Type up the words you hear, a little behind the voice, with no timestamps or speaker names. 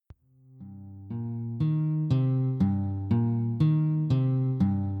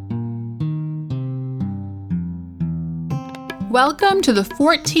Welcome to the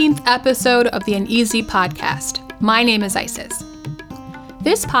 14th episode of the Uneasy podcast. My name is Isis.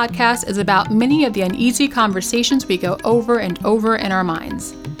 This podcast is about many of the uneasy conversations we go over and over in our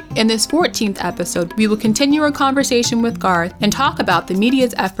minds. In this 14th episode, we will continue our conversation with Garth and talk about the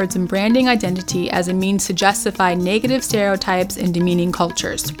media's efforts in branding identity as a means to justify negative stereotypes and demeaning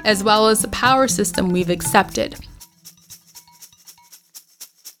cultures, as well as the power system we've accepted.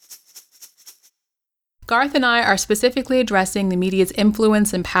 Garth and I are specifically addressing the media's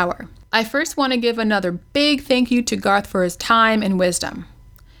influence and power. I first want to give another big thank you to Garth for his time and wisdom.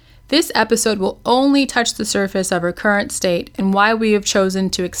 This episode will only touch the surface of our current state and why we have chosen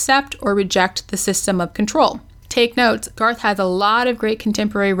to accept or reject the system of control. Take notes, Garth has a lot of great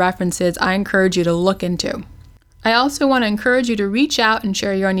contemporary references I encourage you to look into. I also want to encourage you to reach out and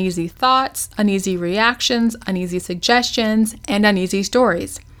share your uneasy thoughts, uneasy reactions, uneasy suggestions, and uneasy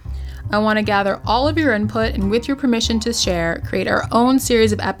stories. I want to gather all of your input and, with your permission to share, create our own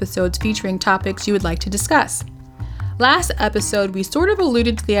series of episodes featuring topics you would like to discuss. Last episode, we sort of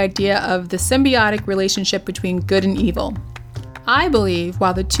alluded to the idea of the symbiotic relationship between good and evil. I believe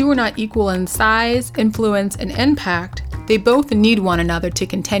while the two are not equal in size, influence, and impact, they both need one another to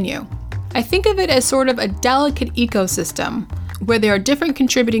continue. I think of it as sort of a delicate ecosystem, where there are different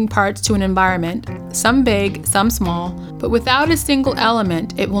contributing parts to an environment, some big, some small, but without a single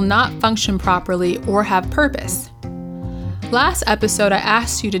element, it will not function properly or have purpose. Last episode, I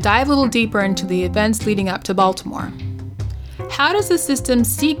asked you to dive a little deeper into the events leading up to Baltimore. How does the system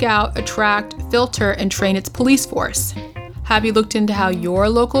seek out, attract, filter, and train its police force? Have you looked into how your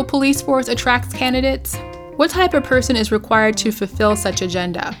local police force attracts candidates? What type of person is required to fulfill such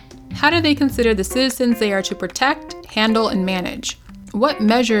agenda? How do they consider the citizens they are to protect, handle, and manage? What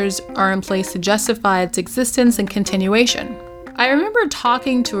measures are in place to justify its existence and continuation? I remember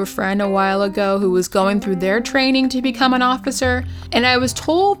talking to a friend a while ago who was going through their training to become an officer, and I was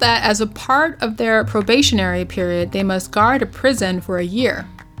told that as a part of their probationary period, they must guard a prison for a year.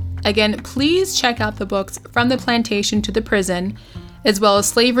 Again, please check out the books From the Plantation to the Prison, as well as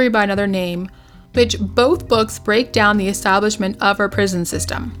Slavery by Another Name, which both books break down the establishment of our prison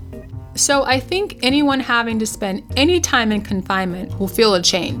system. So I think anyone having to spend any time in confinement will feel a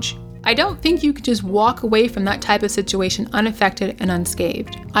change. I don't think you can just walk away from that type of situation unaffected and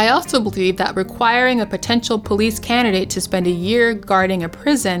unscathed. I also believe that requiring a potential police candidate to spend a year guarding a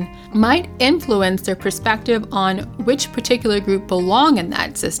prison might influence their perspective on which particular group belong in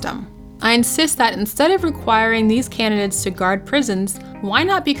that system. I insist that instead of requiring these candidates to guard prisons, why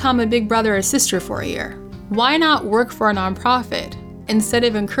not become a big brother or sister for a year? Why not work for a nonprofit? Instead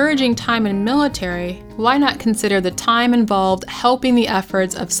of encouraging time in military, why not consider the time involved helping the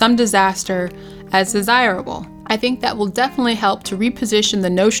efforts of some disaster as desirable? I think that will definitely help to reposition the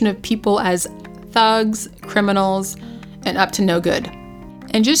notion of people as thugs, criminals, and up to no good.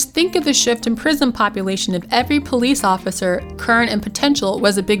 And just think of the shift in prison population if every police officer, current and potential,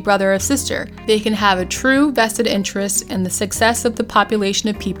 was a big brother or sister. They can have a true vested interest in the success of the population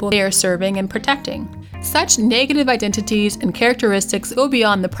of people they are serving and protecting. Such negative identities and characteristics go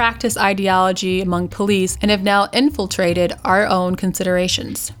beyond the practice ideology among police and have now infiltrated our own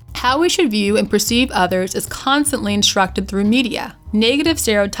considerations. How we should view and perceive others is constantly instructed through media. Negative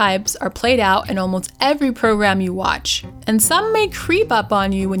stereotypes are played out in almost every program you watch, and some may creep up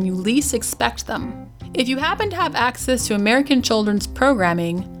on you when you least expect them. If you happen to have access to American children's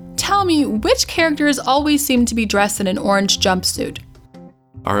programming, tell me which characters always seem to be dressed in an orange jumpsuit.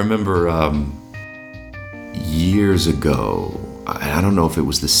 I remember years ago, I don't know if it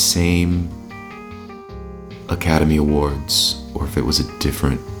was the same Academy Awards or if it was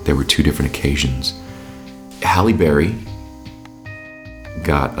there were two different occasions. Halle Berry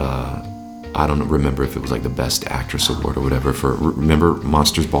got, I don't remember if it was like the Best Actress Award or whatever remember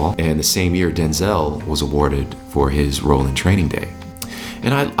Monsters Ball? And the same year, Denzel was awarded for his role in Training Day.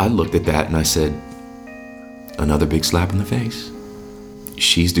 And I looked at that and I said, another big slap in the face.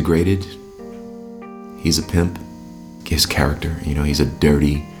 She's degraded. He's a pimp. His character, he's a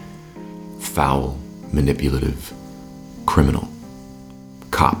dirty, foul, manipulative criminal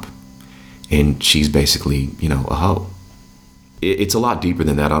cop. And she's basically, a hoe. It's a lot deeper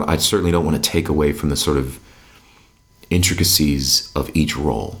than that. I certainly don't want to take away from the sort of intricacies of each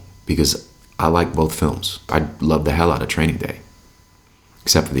role because I like both films. I love the hell out of Training Day,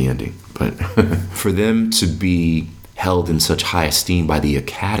 except for the ending. But for them to be held in such high esteem by the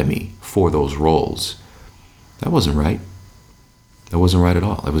Academy for those roles, that wasn't right. That wasn't right at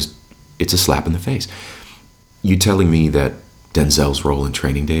all. It's a slap in the face. You telling me that Denzel's role in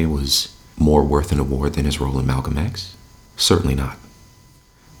Training Day was more worth an award than his role in Malcolm X? Certainly not.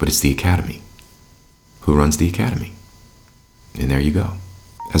 But it's the Academy. Who runs the Academy? And there you go.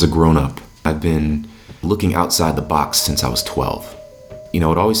 As a grown-up, I've been looking outside the box since I was 12. It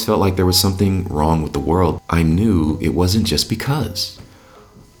always felt like there was something wrong with the world. I knew it wasn't just because.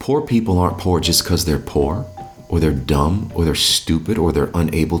 Poor people aren't poor just because they're poor, or they're dumb, or they're stupid, or they're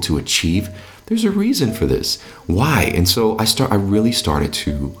unable to achieve. There's a reason for this. Why? And so I really started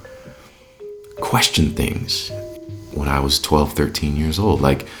to question things when I was 12, 13 years old.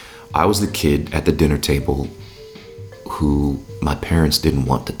 Like, I was the kid at the dinner table who my parents didn't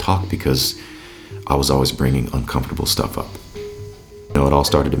want to talk because I was always bringing uncomfortable stuff up. It all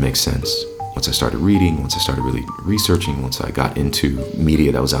started to make sense once I started reading, once I started really researching, once I got into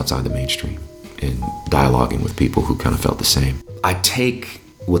media that was outside the mainstream and dialoguing with people who kind of felt the same. I take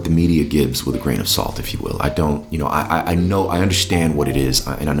what the media gives with a grain of salt, if you will. I don't, I know, I understand what it is,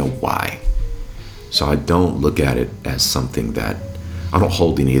 and I know why. So I don't look at it as something that, I don't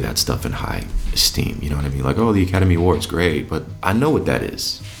hold any of that stuff in high esteem. You know what I mean? Like, oh, the Academy Awards, great, but I know what that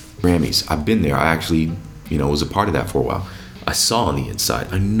is. Grammys, I've been there. I actually, was a part of that for a while. I saw on the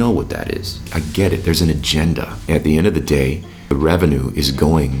inside. I know what that is. I get it. There's an agenda. At the end of the day, the revenue is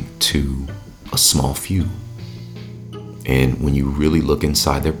going to a small few. And when you really look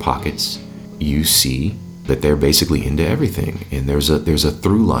inside their pockets, you see that they're basically into everything. And there's a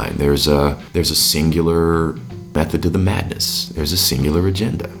through line. There's a singular method to the madness. There's a singular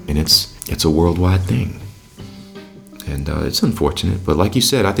agenda. And it's a worldwide thing. And it's unfortunate. But like you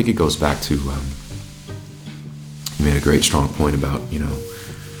said, I think it goes back to, you made a great strong point about,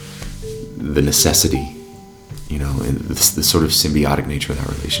 the necessity, and the sort of symbiotic nature of that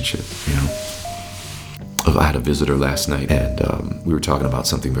relationship, I had a visitor last night, and we were talking about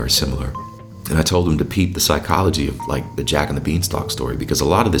something very similar. And I told him to peep the psychology of, like, the Jack and the Beanstalk story, because a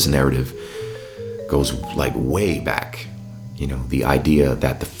lot of this narrative goes, like, way back. The idea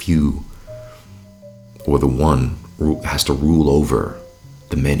that the few or the one has to rule over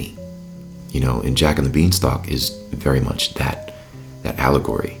the many. And Jack and the Beanstalk is very much that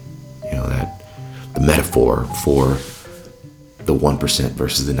allegory, that the metaphor for the 1%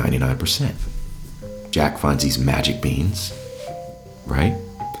 versus the 99%. Jack finds these magic beans, right?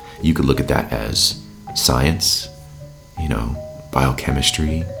 You could look at that as science,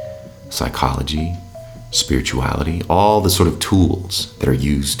 biochemistry, psychology, spirituality, all the sort of tools that are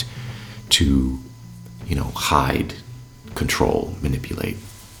used to, hide, control, manipulate.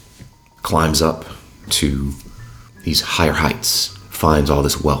 Climbs up to these higher heights, finds all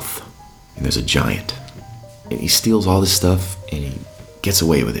this wealth, and there's a giant. And he steals all this stuff, and he gets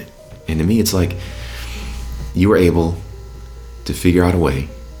away with it. And to me, it's like, you were able to figure out a way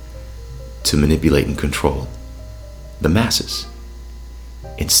to manipulate and control the masses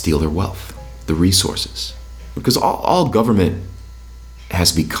and steal their wealth, the resources. Because all government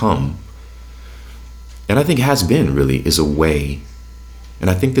has become, and I think has been really, is a way. And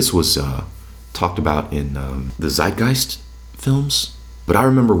I think this was talked about in the Zeitgeist films. But I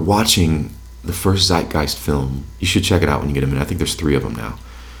remember watching the first Zeitgeist film. You should check it out when you get them in. I think there's 3 of them now.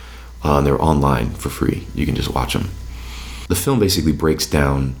 They're online for free. You can just watch them. The film basically breaks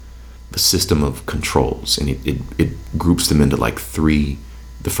down the system of controls. And it groups them into like 3.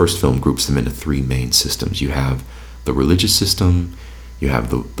 The first film groups them into 3 main systems. You have the religious system. You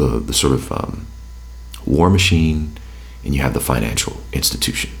have the sort of war machine. And you have the financial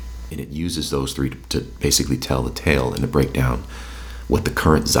institution. And it uses those 3 to basically tell the tale and to break down what the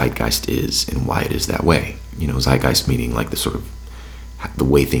current zeitgeist is and why it is that way. Zeitgeist meaning like the sort of the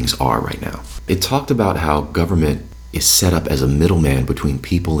way things are right now. It talked about how government is set up as a middleman between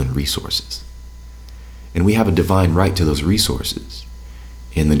people and resources. And we have a divine right to those resources.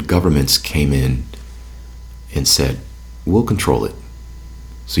 And the governments came in and said, we'll control it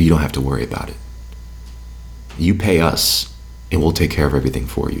so you don't have to worry about it. You pay us, and we'll take care of everything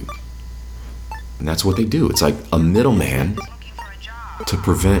for you. And that's what they do. It's like a middleman to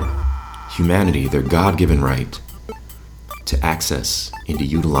prevent humanity, their God-given right, to access and to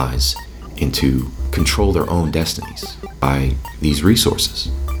utilize and to control their own destinies by these resources.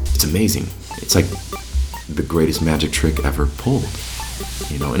 It's amazing. It's like the greatest magic trick ever pulled,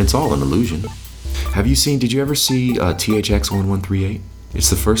 and it's all an illusion. Did you ever see THX 1138? It's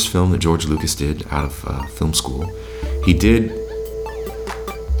the first film that George Lucas did out of film school. He did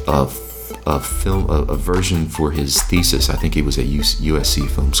a version for his thesis. I think it was at USC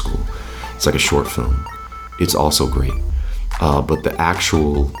Film School. It's like a short film. It's also great. But the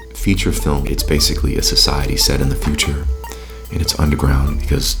actual feature film, it's basically a society set in the future. And it's underground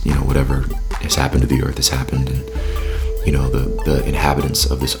because, whatever has happened to the earth has happened. And, the inhabitants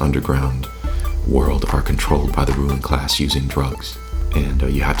of this underground world are controlled by the ruling class using drugs. and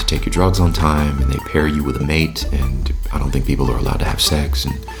you have to take your drugs on time, and they pair you with a mate, and I don't think people are allowed to have sex,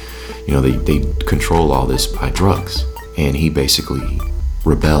 and they control all this by drugs. And he basically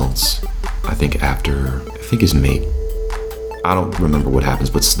rebels, I think his mate, I don't remember what happens,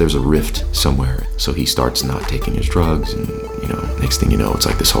 but there's a rift somewhere, so he starts not taking his drugs, and next thing you know, it's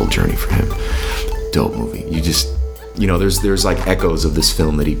like this whole journey for him. Dope movie. There's like echoes of this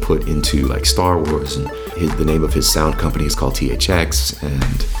film that he put into like Star Wars, and the name of his sound company is called THX,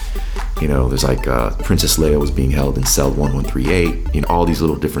 and there's like Princess Leia was being held in cell 1138, all these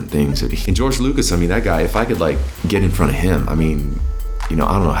little different things. And George Lucas, that guy, if I could like get in front of him, I don't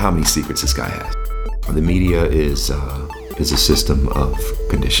know how many secrets this guy has. The media is a system of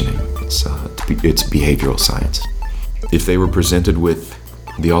conditioning. It's behavioral science. If they were presented with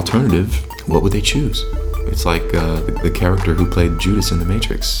the alternative, what would they choose? It's like the character who played Judas in The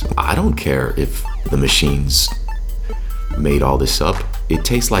Matrix. I don't care if the machines made all this up. It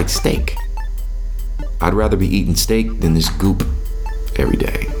tastes like steak. I'd rather be eating steak than this goop every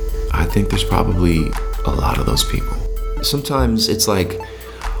day. I think there's probably a lot of those people. Sometimes it's like,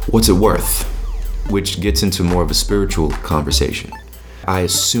 what's it worth? Which gets into more of a spiritual conversation. I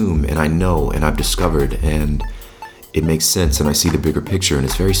assume, and I know, and I've discovered, and it makes sense, and I see the bigger picture, and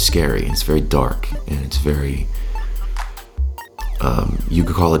it's very scary, and it's very dark, and it's very, you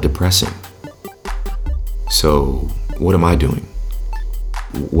could call it depressing. So, what am I doing?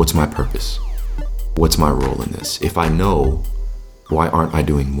 What's my purpose? What's my role in this? If I know, why aren't I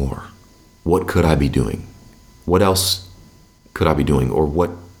doing more? What could I be doing? What else could I be doing, or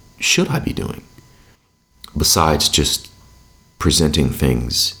what should I be doing? Besides just presenting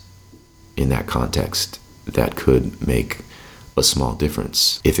things in that context that could make a small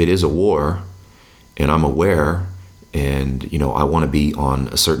difference. If it is a war, and I'm aware, and I want to be on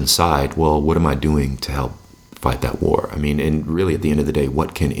a certain side, well, what am I doing to help fight that war? And really at the end of the day,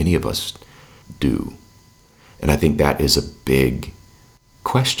 what can any of us do? And I think that is a big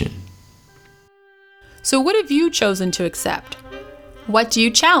question. So what have you chosen to accept? What do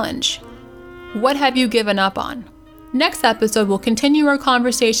you challenge? What have you given up on? Next episode, we'll continue our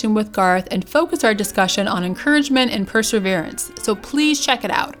conversation with Garth and focus our discussion on encouragement and perseverance, so please check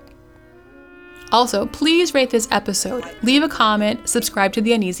it out. Also, please rate this episode, leave a comment, subscribe to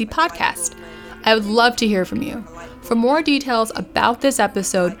the Uneasy podcast. I would love to hear from you. For more details about this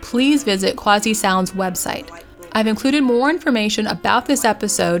episode, please visit Quasi Sound's website. I've included more information about this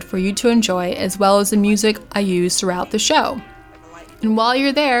episode for you to enjoy, as well as the music I use throughout the show. And while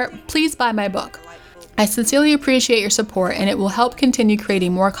you're there, please buy my book. I sincerely appreciate your support, and it will help continue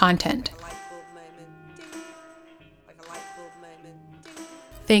creating more content.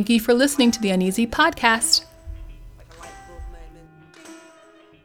 Thank you for listening to the Uneasy podcast.